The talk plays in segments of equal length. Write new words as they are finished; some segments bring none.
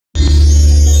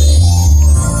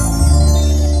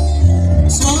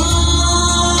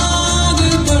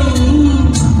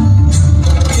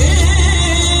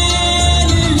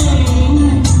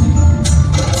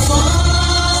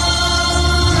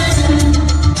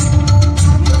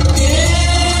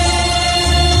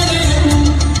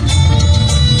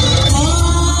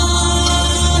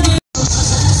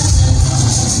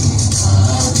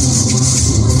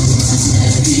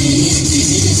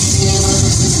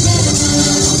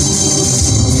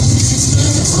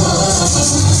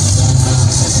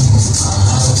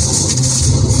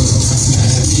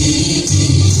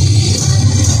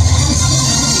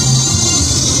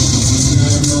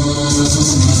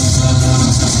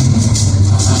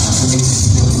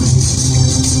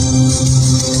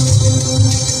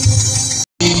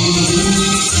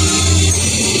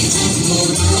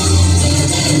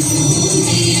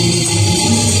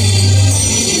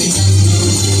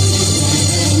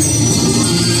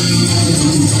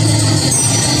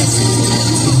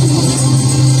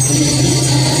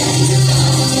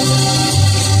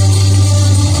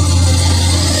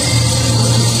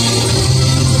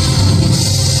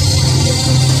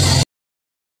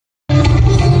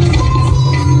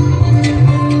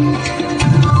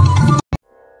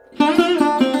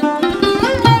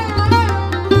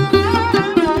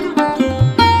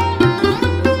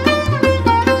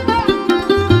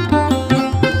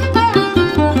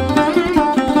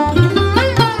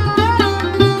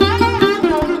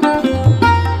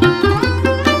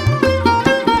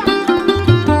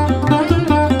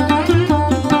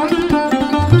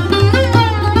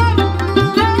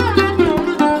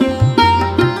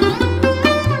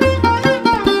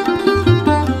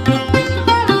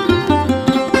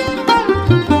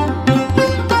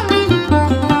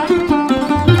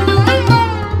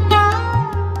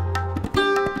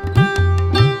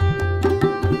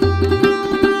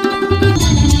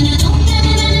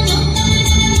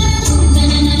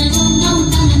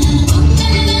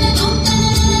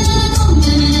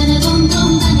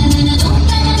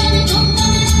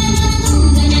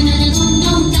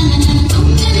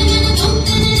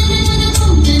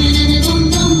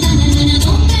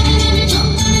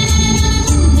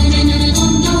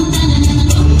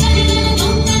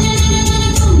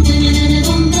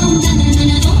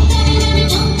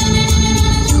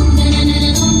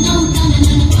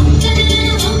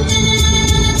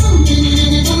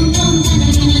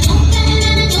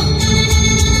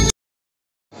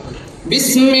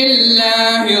بسم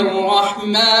الله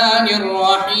الرحمن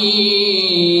الرحيم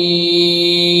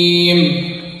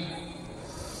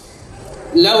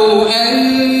لو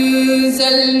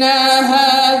أنزلنا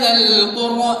هذا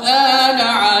القرآن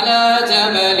على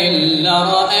جبل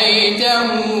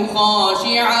لرأيته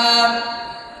خاشعا.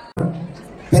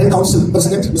 Parent Council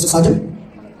President Mr. Sarjan,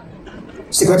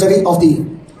 Secretary of the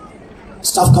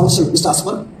Staff Council Mr.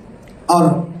 Asman,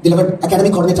 our beloved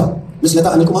Academic Coordinator Ms.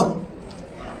 Lata Anil Kumar,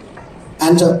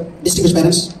 and distinguished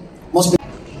parents, most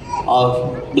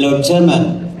our beloved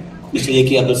Chairman Mr.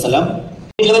 A.K. Abdul Salam.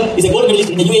 11 is a gold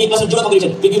medalist in the UAE Classic Judo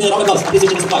competition. We give a round of applause.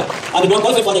 Appreciation is required. And we got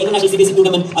qualified for the International CBSE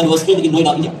tournament and was trained in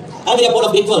Noida, India. And we are proud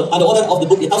of grade 12 and the author of the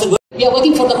book 1000 Words. We are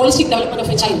working for the holistic development of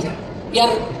a child. We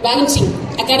are balancing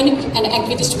academic and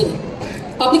activities together.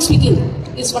 Public speaking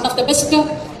is one of the best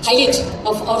highlights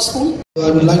of our school. I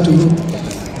would like to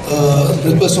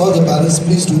request all the parents,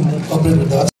 please do cooperate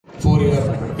with us for your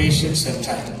patience and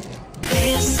time.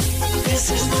 This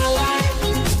is my life.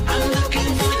 I'm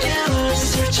looking for answers,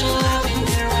 searching love in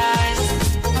your eyes.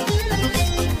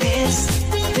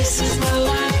 This is my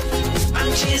life.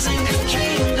 I'm chasing a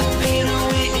dream, the pain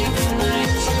away every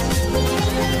night.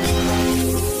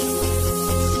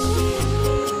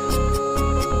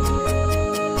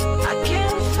 I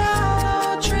can follow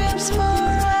dreams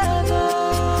forever,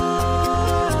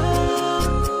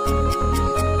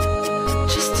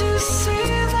 just to see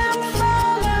them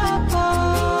fall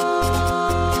apart.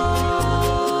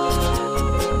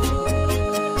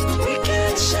 We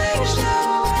can change the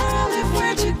world if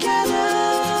we're together.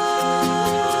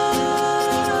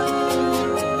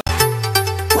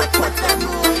 What that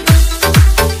move?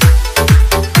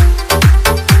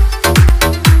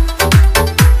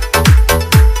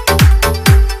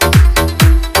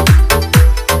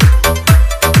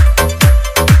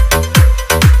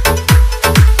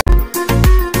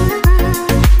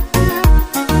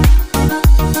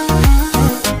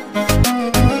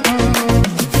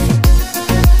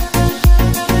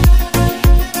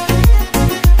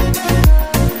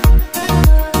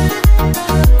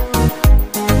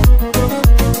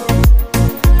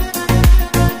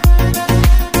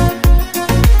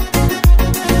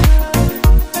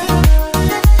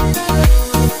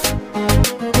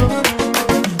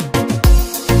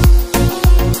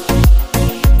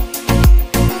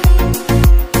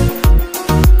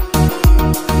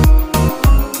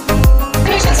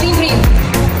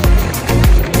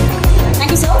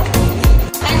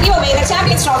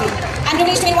 And we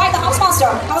wish to invite the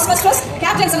housemaster, housemistress,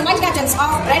 captains and vice-captains of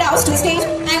Red House to the stage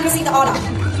and receive the honor.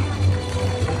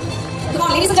 Come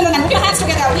on, ladies and gentlemen, put your hands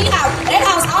together. We have Red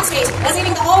House on stage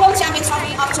receiving the All World Champions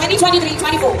Trophy of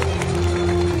 2023-24.